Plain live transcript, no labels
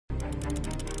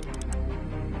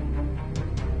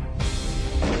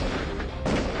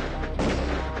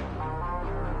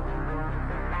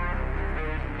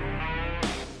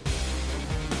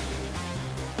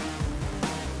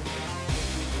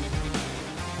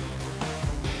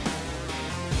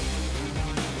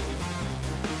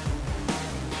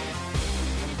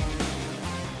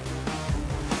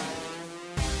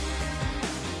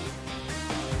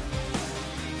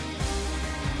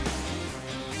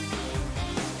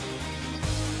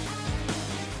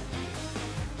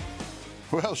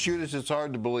Well, shooters, it's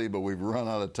hard to believe, but we've run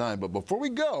out of time. But before we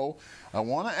go, I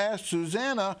want to ask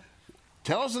Suzanna,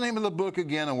 tell us the name of the book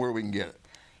again and where we can get it.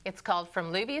 It's called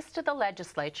From Lubies to the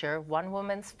Legislature, One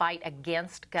Woman's Fight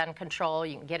Against Gun Control.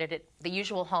 You can get it at the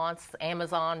usual haunts,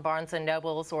 Amazon, Barnes &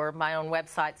 Nobles, or my own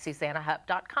website,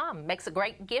 SuzannaHupp.com. Makes a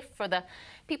great gift for the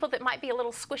people that might be a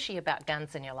little squishy about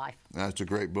guns in your life. That's a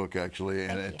great book, actually,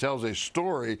 and Thank you. It tells a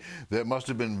story that must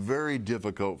have been very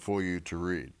difficult for you to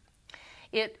read.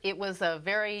 It was a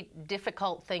very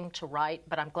difficult thing to write,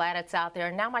 but I'm glad it's out there.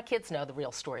 And now my kids know the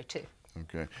real story, too.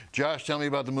 Okay. Josh, tell me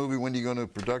about the movie. When do you go into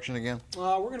production again?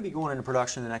 We're going to be going into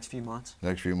production in the next few months.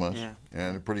 Next few months? Yeah.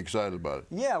 And you're pretty excited about it?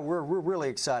 Yeah, we're really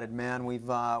excited, man.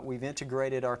 We've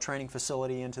integrated our training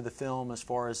facility into the film as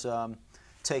far as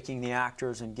taking the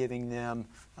actors and giving them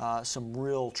some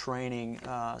real training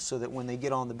so that when they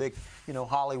get on the big,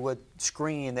 Hollywood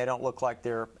screen, they don't look like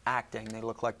they're acting. They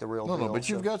look like the real deal. No, but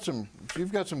you've got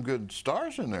some good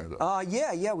stars in there, though.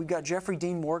 Yeah. We've got Jeffrey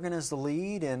Dean Morgan as the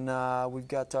lead, and we've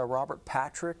got Robert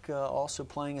Patrick also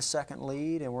playing a second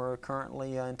lead, and we're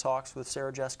currently in talks with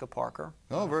Sarah Jessica Parker.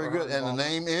 Oh, very good. And the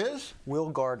name is? Will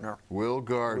Gardner. Will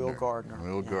Gardner. Will Gardner.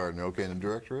 Will Gardner. Okay, and the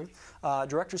director is?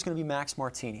 Director's going to be Max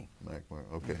Martini.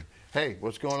 Okay. Hey,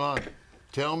 what's going on?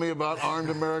 Tell me about Armed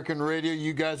American Radio.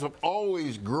 You guys are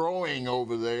always growing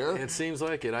over there. It seems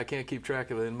like it. I can't keep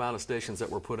track of the amount of stations that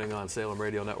we're putting on. Salem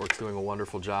Radio Network's doing a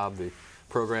wonderful job. The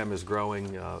program is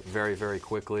growing very, very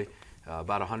quickly.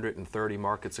 About 130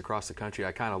 markets across the country.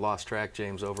 I kind of lost track,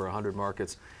 James, over 100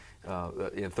 markets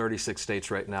in 36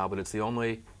 states right now, but it's the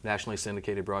only nationally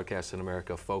syndicated broadcast in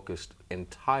America focused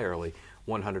entirely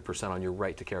 100% on your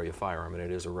right to carry a firearm, and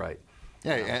it is a right.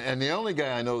 Yeah, and the only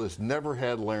guy I know that's never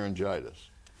had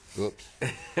laryngitis. Whoops.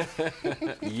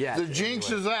 Yet, the jinx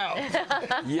is out.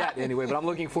 Yet, anyway. But I'm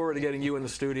looking forward to getting you in the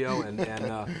studio,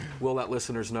 and we'll let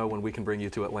listeners know when we can bring you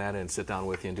to Atlanta and sit down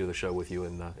with you and do the show with you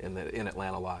in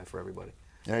Atlanta live for everybody.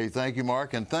 Hey, thank you,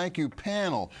 Mark, and thank you,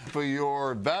 panel, for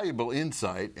your valuable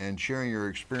insight and sharing your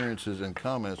experiences and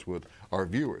comments with our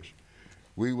viewers.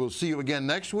 We will see you again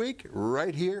next week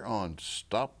right here on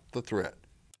Stop the Threat.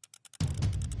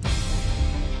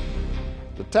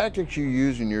 The tactics you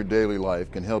use in your daily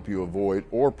life can help you avoid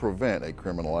or prevent a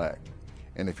criminal act.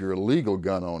 And if you're a legal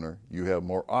gun owner, you have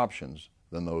more options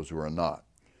than those who are not.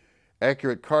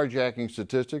 Accurate carjacking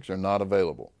statistics are not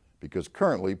available because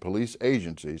currently police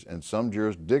agencies and some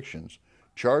jurisdictions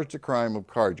charge the crime of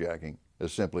carjacking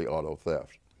as simply auto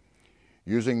theft.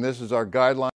 Using this as our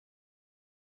guideline,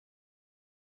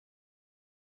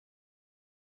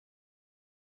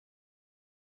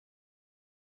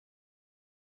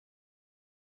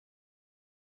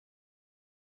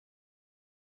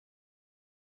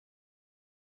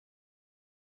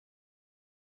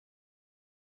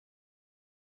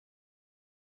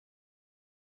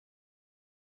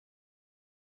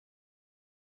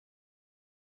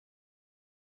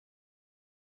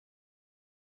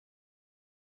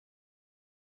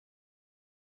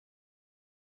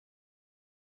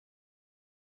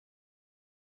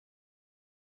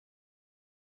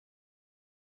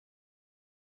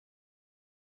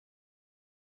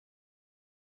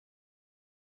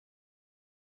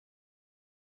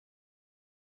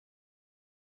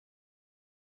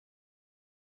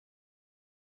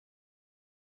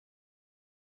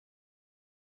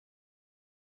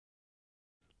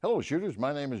 hello, shooters.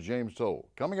 My name is James Towle.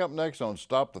 Coming up next on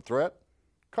Stop the Threat,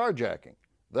 carjacking.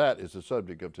 That is the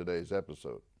subject of today's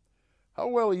episode. How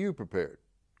well are you prepared?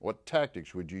 What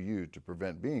tactics would you use to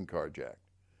prevent being carjacked?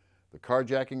 The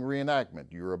carjacking reenactment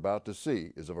you're about to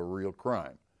see is of a real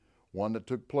crime, one that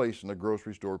took place in a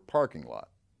grocery store parking lot.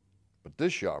 But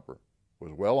this shopper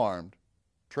was well armed,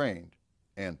 trained,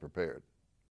 and prepared.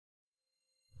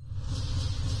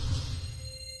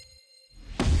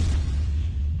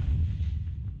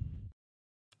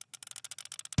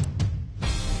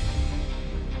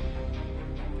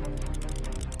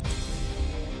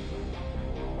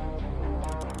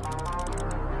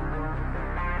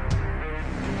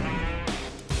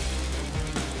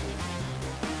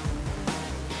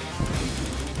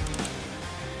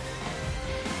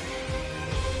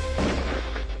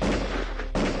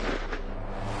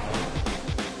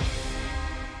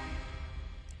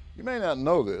 may not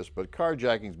know this, but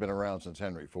carjacking's been around since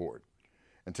Henry Ford.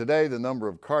 And today the number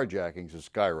of carjackings is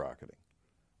skyrocketing.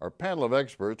 Our panel of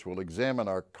experts will examine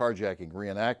our carjacking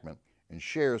reenactment and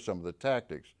share some of the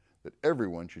tactics that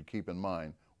everyone should keep in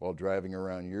mind while driving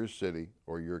around your city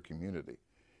or your community.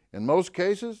 In most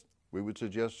cases, we would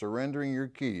suggest surrendering your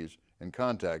keys and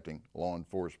contacting law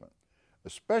enforcement,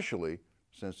 especially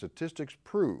since statistics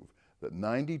prove that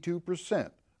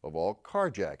 92% of all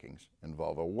carjackings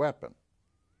involve a weapon.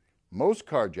 Most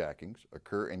carjackings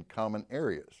occur in common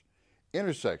areas,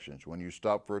 intersections when you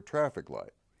stop for a traffic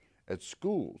light, at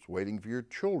schools waiting for your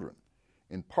children,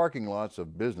 in parking lots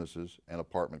of businesses and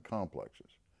apartment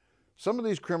complexes. Some of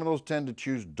these criminals tend to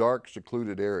choose dark,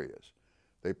 secluded areas.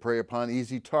 They prey upon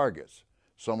easy targets,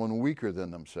 someone weaker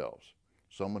than themselves,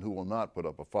 someone who will not put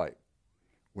up a fight.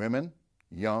 Women,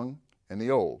 young, and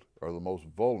the old are the most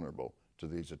vulnerable to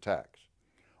these attacks.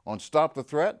 On Stop the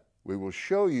Threat, we will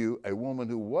show you a woman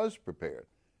who was prepared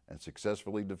and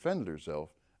successfully defended herself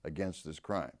against this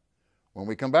crime. When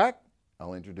we come back,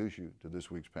 I'll introduce you to this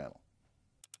week's panel.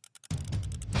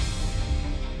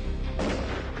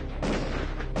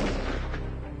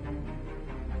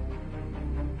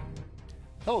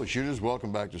 Hello shooters,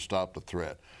 welcome back to Stop the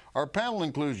Threat. Our panel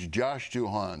includes Josh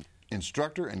Duhon,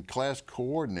 instructor and class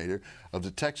coordinator of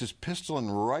the Texas Pistol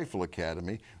and Rifle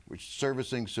Academy, which is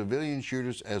servicing civilian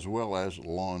shooters as well as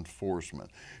law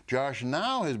enforcement. Josh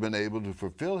now has been able to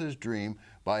fulfill his dream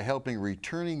by helping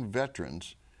returning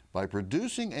veterans by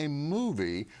producing a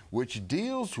movie which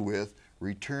deals with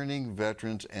returning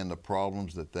veterans and the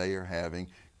problems that they are having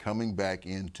coming back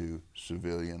into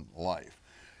civilian life.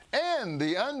 And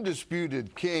the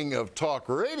undisputed king of talk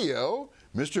radio,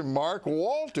 Mr. Mark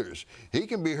Walters. He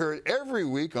can be heard every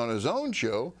week on his own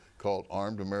show called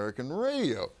Armed American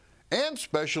Radio. And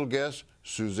special guest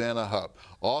Suzanna Hupp,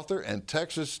 author and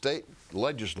Texas state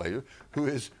legislator who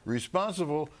is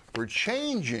responsible for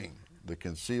changing the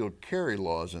concealed carry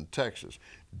laws in Texas.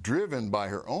 Driven by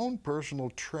her own personal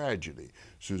tragedy,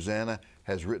 Suzanna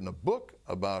has written a book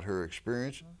about her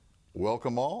experience.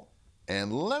 Welcome all.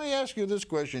 And let me ask you this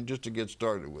question just to get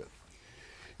started with.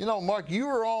 You know, Mark, you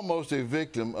were almost a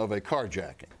victim of a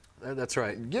carjacking. That's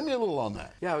right. Give me a little on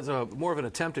that. Yeah, it was more of an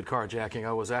attempted carjacking.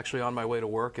 I was actually on my way to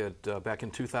work back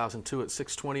in 2002 at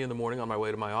 6:20 in the morning on my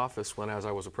way to my office when, as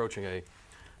I was approaching a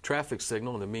traffic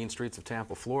signal in the mean streets of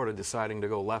Tampa, Florida, deciding to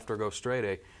go left or go straight,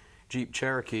 a Jeep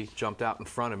Cherokee jumped out in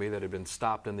front of me that had been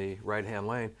stopped in the right-hand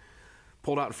lane.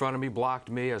 Pulled out in front of me,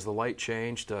 blocked me as the light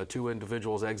changed. Two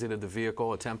individuals exited the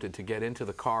vehicle, attempted to get into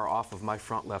the car off of my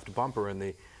front left bumper in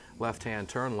the left-hand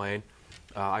turn lane.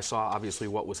 I saw obviously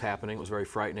what was happening. It was very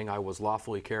frightening. I was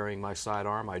lawfully carrying my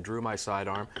sidearm. I drew my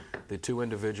sidearm. The two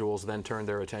individuals then turned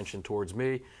their attention towards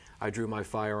me. I drew my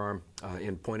firearm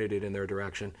and pointed it in their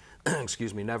direction.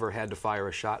 Excuse me, never had to fire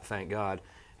a shot, thank God,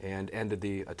 and ended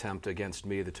the attempt against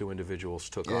me. The two individuals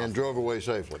took off. And drove away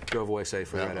safely. Drove away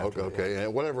safely right after. Okay.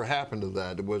 And whatever happened to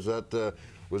that? Was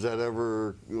that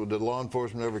ever? Did law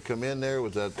enforcement ever come in there?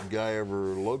 Was that guy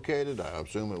ever located? I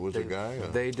assume it was a guy.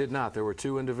 They did not. There were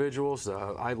two individuals.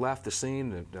 I left the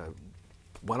scene and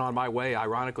went on my way.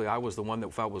 Ironically, I was the one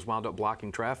that was wound up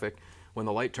blocking traffic. When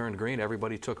the light turned green,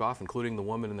 everybody took off, including the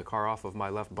woman in the car off of my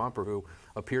left bumper, who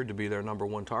appeared to be their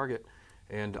 #1 target.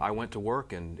 And I went to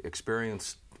work and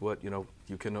experienced what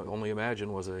you can only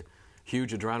imagine was a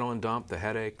huge adrenaline dump, the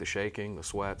headache, the shaking, the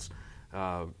sweats.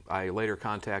 I later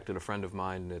contacted a friend of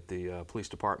mine at the police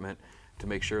department to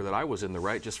make sure that I was in the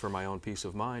right, just for my own peace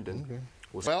of mind. And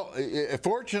well,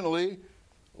 fortunately,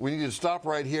 we need to stop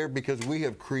right here because we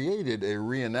have created a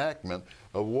reenactment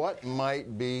of what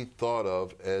might be thought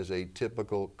of as a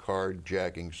typical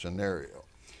carjacking scenario.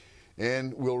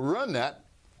 And we'll run that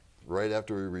right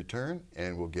after we return,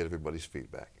 and we'll get everybody's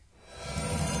feedback.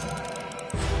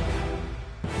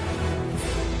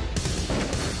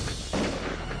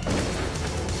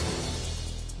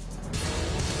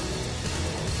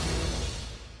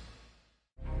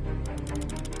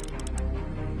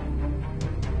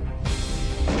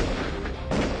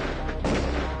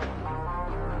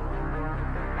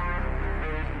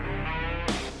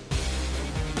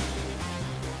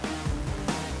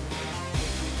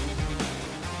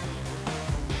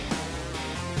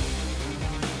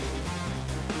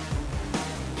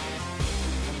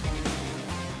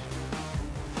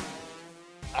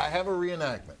 I have a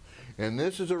reenactment, and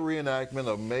this is a reenactment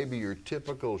of maybe your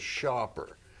typical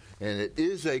shopper, and it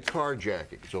is a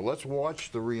carjacking. So let's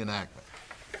watch the reenactment.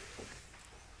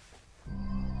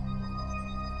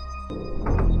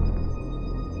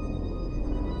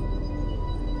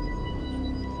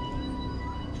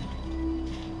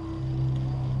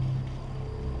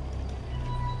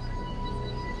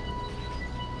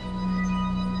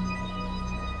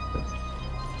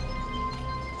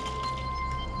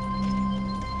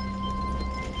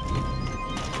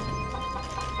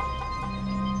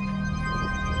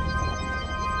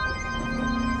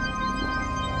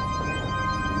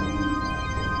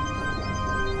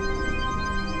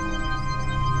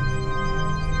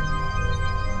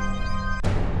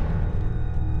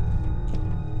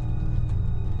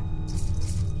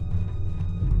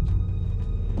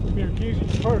 Give me your keys in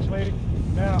your purse, lady.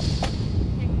 Now.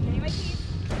 Give me my keys.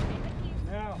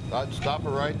 Now. I'd stop it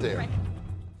right there.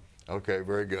 Okay,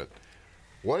 very good.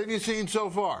 What have you seen so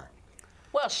far?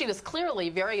 Well, she was clearly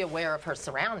very aware of her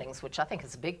surroundings, which I think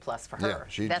is a big plus for her.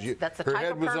 Yeah, that's the her type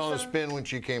head of was person, on a spin when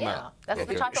she came out. That's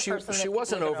the type of person she that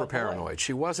wasn't women over avoid. paranoid.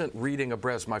 She wasn't reading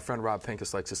as my friend Rob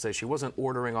Pincus likes to say, she wasn't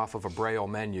ordering off of a Braille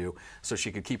menu so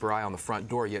she could keep her eye on the front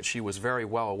door, yet she was very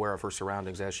well aware of her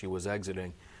surroundings as she was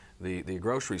exiting the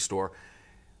grocery store.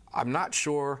 I'm not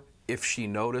sure if she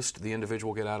noticed the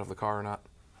individual get out of the car or not.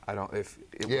 I don't. If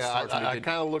it was I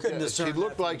kind of looked at it. She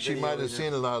looked like she might have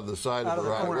seen it out of the side of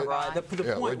her eye. The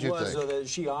point was, though, that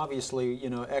she obviously,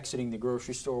 exiting the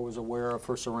grocery store was aware of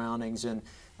her surroundings, and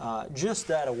just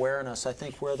that awareness, I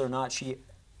think, whether or not she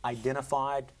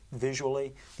identified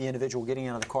visually the individual getting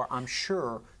out of the car, I'm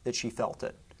sure that she felt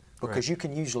it. Because you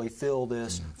can usually feel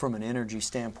this from an energy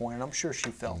standpoint, and I'm sure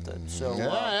she felt it. So,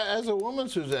 as a woman,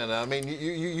 Suzanna, I mean,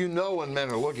 you know when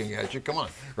men are looking at you. Come on,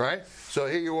 right? So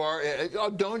here you are. Oh,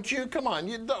 don't you? Come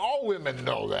on. All women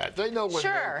know that. They know when.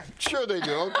 Sure. Sure they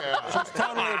do. Okay. she's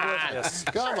totally oblivious.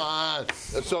 Come on.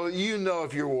 So you know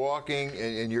if you're walking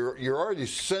and you're already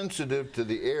sensitive to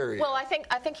the area. Well, I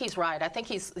think he's right. I think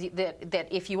that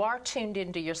if you are tuned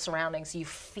into your surroundings, you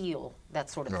feel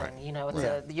that sort of thing.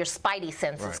 It's your spidey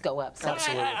senses go up. So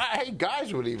Hey,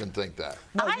 guys would even think that.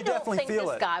 No, I don't think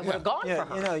this guy would have gone for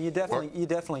her. You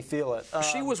definitely feel it.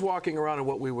 She was walking around in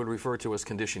what we would refer to as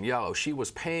condition yellow. She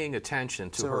was paying attention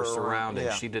to her surroundings.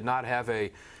 Yeah. She did not have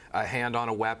a hand on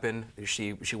a weapon.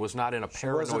 She was not in a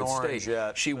paranoid state.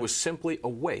 Yet, she was simply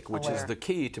awake, which is the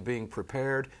key to being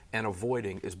prepared and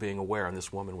avoiding is being aware. And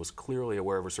this woman was clearly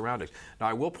aware of her surroundings. Now,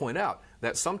 I will point out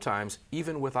that sometimes,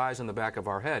 even with eyes in the back of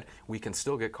our head, we can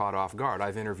still get caught off guard.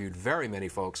 I've interviewed very many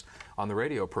folks on the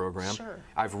radio program. Sure.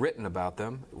 I've written about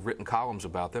them, written columns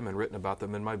about them, and written about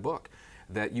them in my book,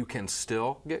 that you can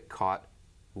still get caught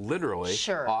literally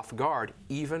off guard,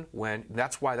 even when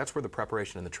that's where the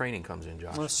preparation and the training comes in,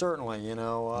 Josh. Well, certainly,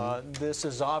 this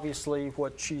is obviously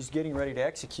what she's getting ready to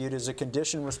execute is a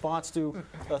conditioned response to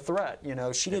a threat.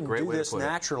 She didn't do this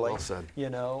naturally. Well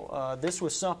said. This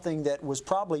was something that was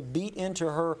probably beat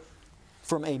into her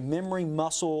from a memory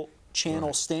muscle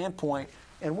channel standpoint,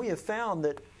 and we have found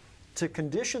that to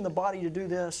condition the body to do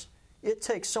this, it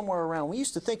takes somewhere around, we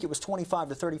used to think it was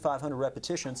 2,500 to 3,500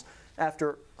 repetitions.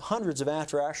 After hundreds of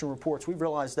after-action reports, we've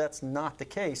realized that's not the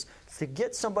case. To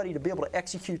get somebody to be able to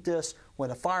execute this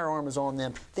when a firearm is on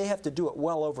them, they have to do it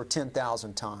well over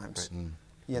 10,000 times.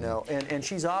 Right. And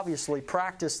she's obviously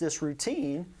practiced this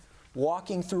routine,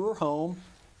 walking through her home,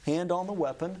 hand on the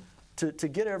weapon, to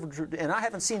get over. And I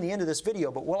haven't seen the end of this video,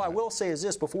 but what I will say is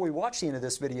this before we watch the end of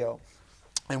this video.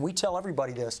 And we tell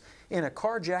everybody this, in a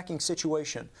carjacking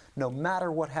situation, no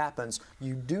matter what happens,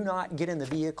 you do not get in the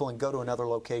vehicle and go to another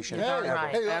location.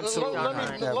 Hey, absolutely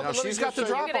not. She's got the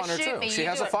drop on her, too. She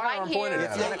has a firearm pointed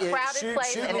at her. In a crowded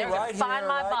place, and they're going to find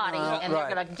my body, and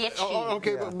they're going to get you.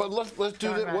 Okay, but let's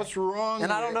do that. What's wrong?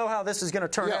 And I don't know how this is going to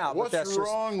turn out. What's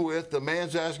wrong with the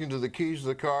man's asking to the keys to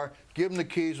the car, give him the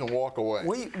keys and walk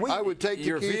away? I would take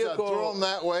the keys, I'd throw them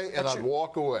that way, and I'd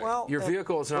walk away. Your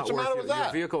vehicle is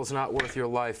not worth your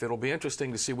life. It'll be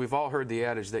interesting to see. We've all heard the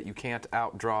adage that you can't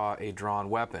outdraw a drawn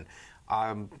weapon.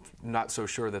 I'm not so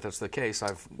sure that that's the case.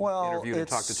 I've interviewed and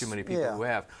talked to too many people who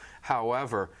have.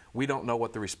 However, we don't know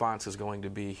what the response is going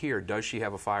to be here. Does she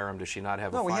have a firearm? Does she not have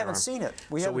a firearm? No, we haven't seen it.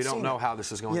 We don't know how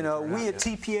this is going to turn out. We at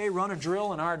TPA run a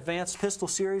drill in our advanced pistol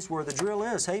series where the drill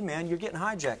is, hey, man, you're getting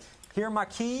hijacked. Here are my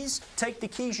keys. Take the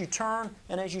keys, you turn,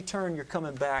 and as you turn, you're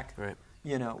coming back. Right.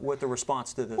 With the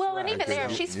response to this. Well, and even there,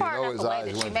 she's far enough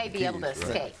away that she may be able to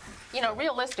escape.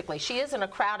 Realistically, she is in a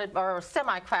crowded or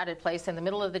semi-crowded place in the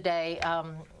middle of the day.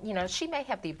 She may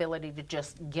have the ability to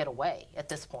just get away at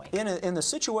this point. In the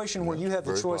situation where you have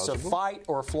the choice of fight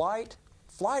or flight,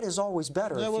 flight is always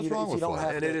better if you don't have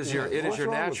to. And it is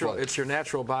your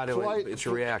natural body, it's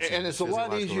your reaction. And it's a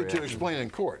lot easier to explain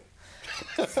in court.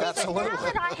 Absolutely. Now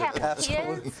that I have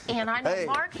kids, and I know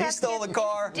Mark has he stole the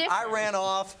car, I ran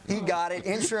off, he got it,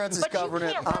 insurance is covering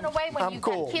it. But you can't run away when you've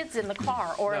got kids in the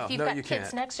car, or if you've got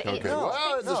kids next to you. Okay.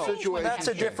 The situation that's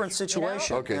a different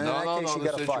situation. Okay, no,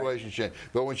 the situation changed.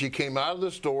 But when she came out of the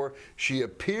store, she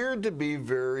appeared to be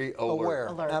very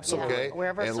alert. Absolutely. Okay? Aware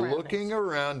of her and looking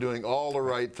around, doing all the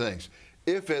right things.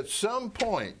 If at some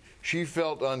point she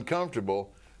felt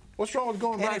uncomfortable, what's wrong with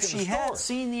going back to the store? And if she had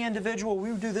seen the individual, we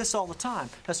would do this all the time,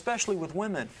 especially with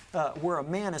women, where a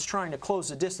man is trying to close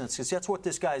the distance, because that's what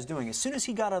this guy is doing. As soon as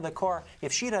he got out of the car,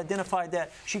 if she had identified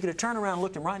that, she could have turned around,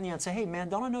 looked him right in the eye, and said, hey, man,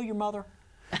 don't I know your mother?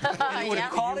 You would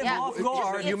have caught him off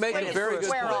guard. You make a very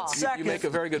good point. You make a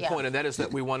very good point, and that is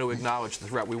that we want to acknowledge the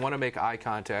threat. We want to make eye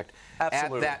contact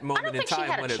at that moment in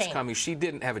time when it's coming. She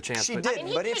didn't have a chance. She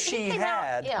didn't, but if she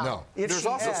had, no. There's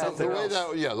also something else.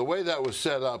 The way that was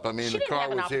set up. I mean, the car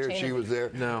was here, she was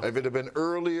there. No. If it had been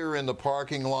earlier in the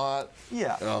parking lot.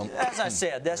 Yeah. As I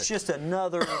said, that's just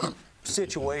another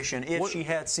situation if she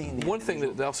had seen the one thing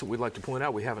that else we'd like to point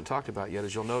out we haven't talked about yet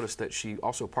is you'll notice that she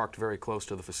also parked very close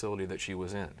to the facility that she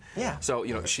was in. Yeah. So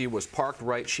she was parked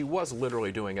right. She was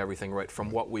literally doing everything right from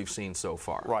what we've seen so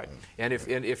far. Right. And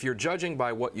if you're judging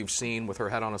by what you've seen with her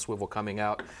head on a swivel coming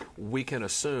out, we can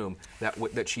assume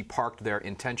that she parked there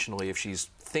intentionally. If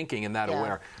she's thinking and that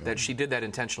aware that she did that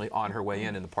intentionally on her way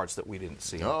in the parts that we didn't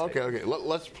see. Oh, okay.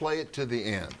 Let's play it to the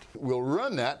end. We'll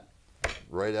run that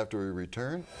right after we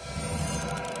return.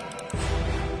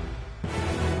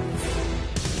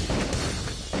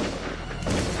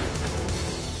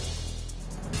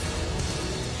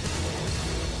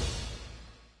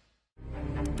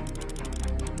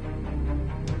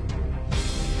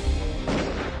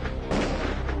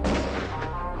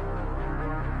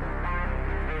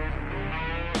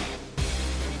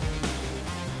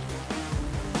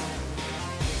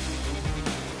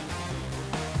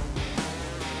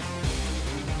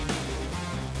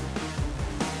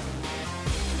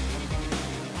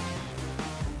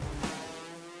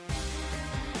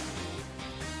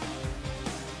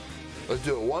 Let's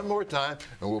do it one more time,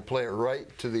 and we'll play it right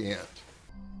to the end.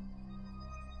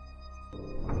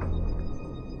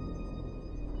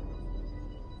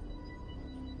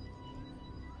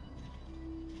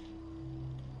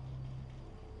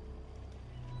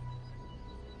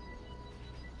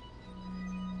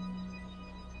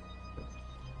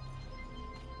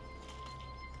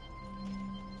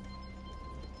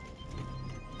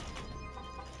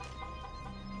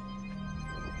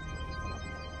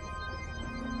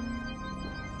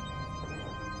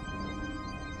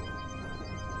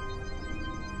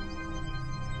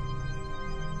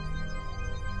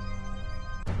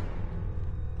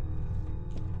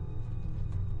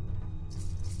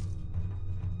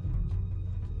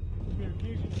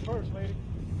 First, lady.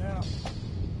 Now. Give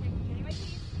me my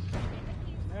keys.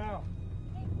 Now.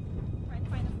 Okay. Trying to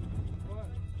find them. What?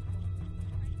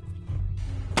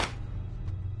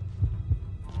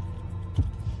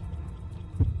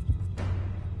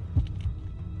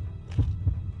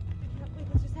 I can't believe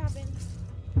this just happened.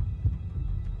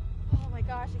 Oh my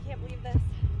gosh, I can't believe this.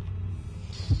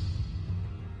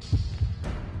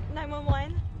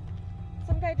 911.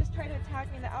 Some guy just tried to attack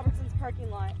me in the Albertsons parking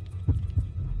lot.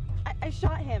 I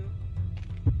shot him.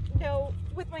 No,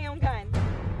 with my own gun.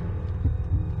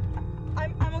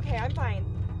 I'm okay, I'm fine.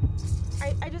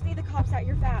 I just need the cops out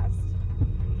here fast.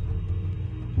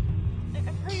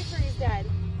 I'm pretty sure he's dead.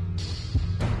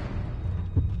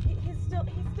 He's still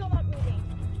not moving.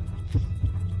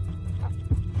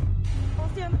 I'll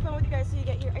stay on the phone with you guys till you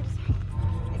get here.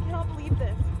 I cannot believe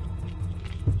this.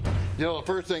 You know, the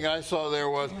first thing I saw there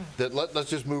was that let's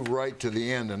just move right to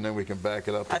the end, and then we can back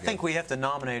it up again. I think we have to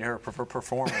nominate her for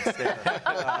performance there,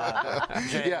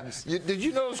 James. Yeah. Did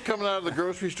you notice coming out of the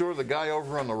grocery store, the guy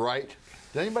over on the right?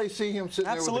 Did anybody see him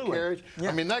sitting there with the carriage? Yeah.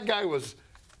 I mean, that guy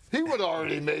he would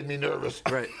already made me nervous.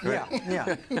 Right.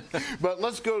 Yeah. But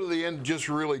let's go to the end just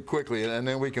really quickly, and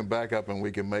then we can back up and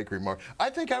we can make remarks. I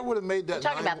think I would have made that.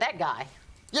 You're talking about that guy.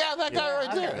 Yeah, that guy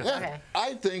right there. Okay, Yeah. okay.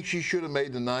 I think she should have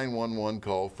made the 911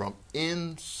 call from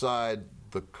inside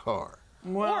the car.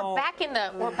 Well, Or back in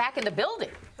the building.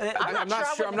 I'm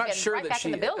not sure right that back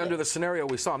in she, the building. under the scenario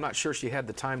we saw, I'm not sure she had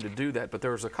the time to do that. But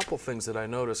there was a couple things that I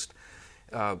noticed.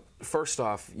 First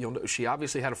off, she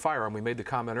obviously had a firearm. We made the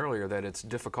comment earlier that it's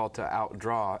difficult to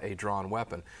outdraw a drawn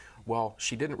weapon. Well,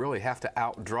 she didn't really have to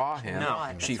outdraw him. No.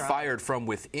 Right, She that's right. fired from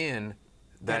within.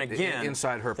 That And again,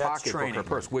 inside her that's pocketbook, training. her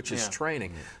purse, which is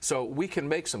training. So we can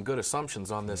make some good assumptions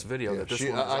on this video that this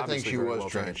woman was I think obviously she very was well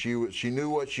trained. She knew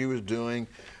what she was doing.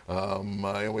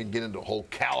 And we can get into a whole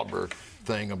caliber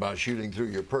thing about shooting through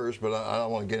your purse, but I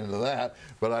don't want to get into that.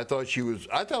 But I thought she was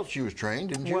trained,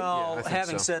 didn't you? Well, I think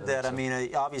having so. said that, I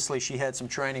mean, obviously she had some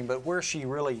training, but where she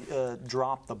really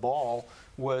dropped the ball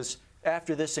was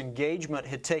after this engagement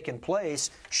had taken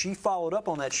place, she followed up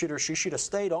on that shooter. She should have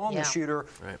stayed on the shooter,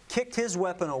 kicked his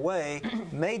weapon away,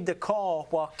 made the call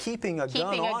while keeping a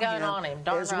gun on him,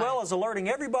 Darn as right. well as alerting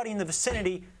everybody in the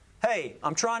vicinity, hey,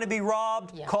 I'm trying to be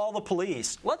robbed, Yeah. call the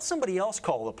police. Let somebody else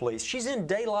call the police. She's in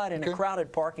daylight in a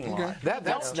crowded parking lot.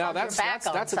 That's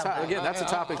a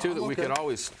topic too that we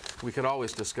could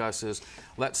always discuss is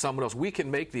let someone else. We can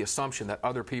make the assumption that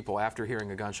other people after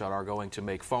hearing a gunshot are going to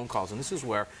make phone calls, and this is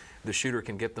where the shooter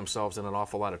can get themselves in an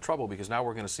awful lot of trouble, because now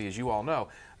we're going to see, as you all know,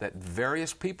 that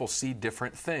various people see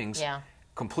different things. Yeah.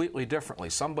 Completely differently.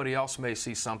 Somebody else may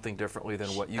see something differently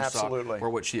than what you Absolutely. saw or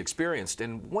what she experienced.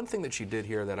 And one thing that she did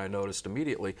here that I noticed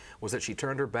immediately was that she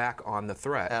turned her back on the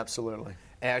threat. Absolutely.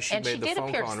 As she made the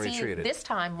phone call and retreated. This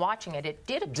time watching it, it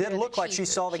did appear Did look like she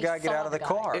saw the guy get out of the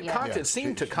car. It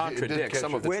seemed to contradict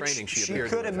some of the training she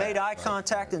appeared to have could have made had. eye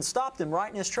contact and stopped him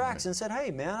right in his tracks and said, hey,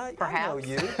 man, I know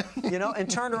you. You know, and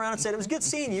turned around and said, it was good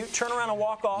seeing you. Turn around and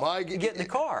walk off and get in the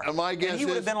car. My guess and he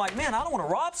would have been like, man, I don't want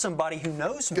to rob somebody who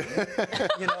knows me.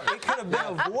 You know, it could have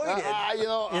been avoided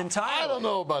entirely. I don't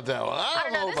know about that one. I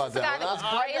don't know about that one. This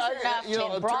guy that was brazen enough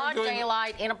to, in broad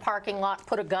daylight in a parking lot,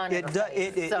 put a gun in her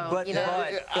face.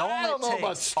 I don't know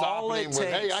about stopping him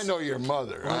with, hey, I know your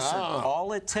mother. Listen,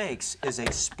 all it takes is a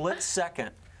split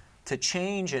second to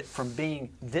change it from being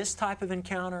this type of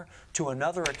encounter to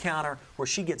another encounter where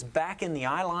she gets back in the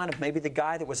eye line of maybe the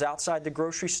guy that was outside the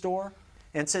grocery store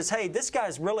and says, hey, this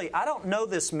guy's really, I don't know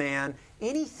this man.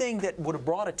 Anything that would have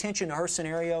brought attention to her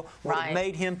scenario would have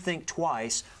made him think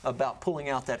twice about pulling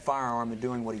out that firearm and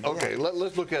doing what he did. Okay,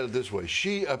 let's look at it this way.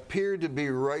 She appeared to be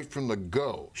right from the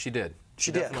go. She did.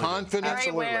 She did. Confident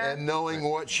and knowing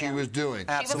what she was doing.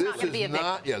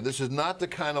 This is not the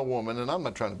kind of woman, and I'm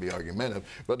not trying to be argumentative,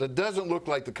 but it doesn't look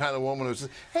like the kind of woman who says,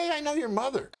 hey, I know your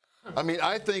mother. I mean,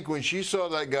 I think when she saw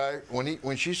that guy,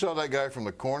 when she saw that guy from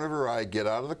the corner of her eye get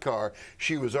out of the car,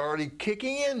 she was already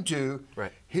kicking into,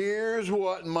 here's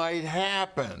what might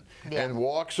happen, and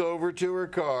walks over to her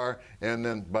car, and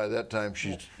then by that time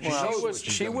she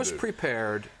was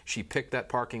prepared. She picked that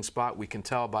parking spot. We can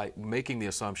tell by making the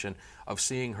assumption of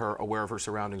seeing her aware of her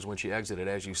surroundings when she exited,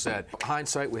 as you said.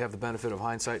 Hindsight, we have the benefit of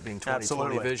hindsight being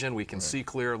 20/20 vision. We can see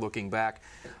clear looking back.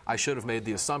 I should have made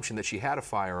the assumption that she had a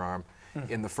firearm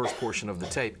in the first portion of the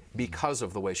tape because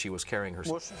of the way she was carrying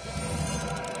herself.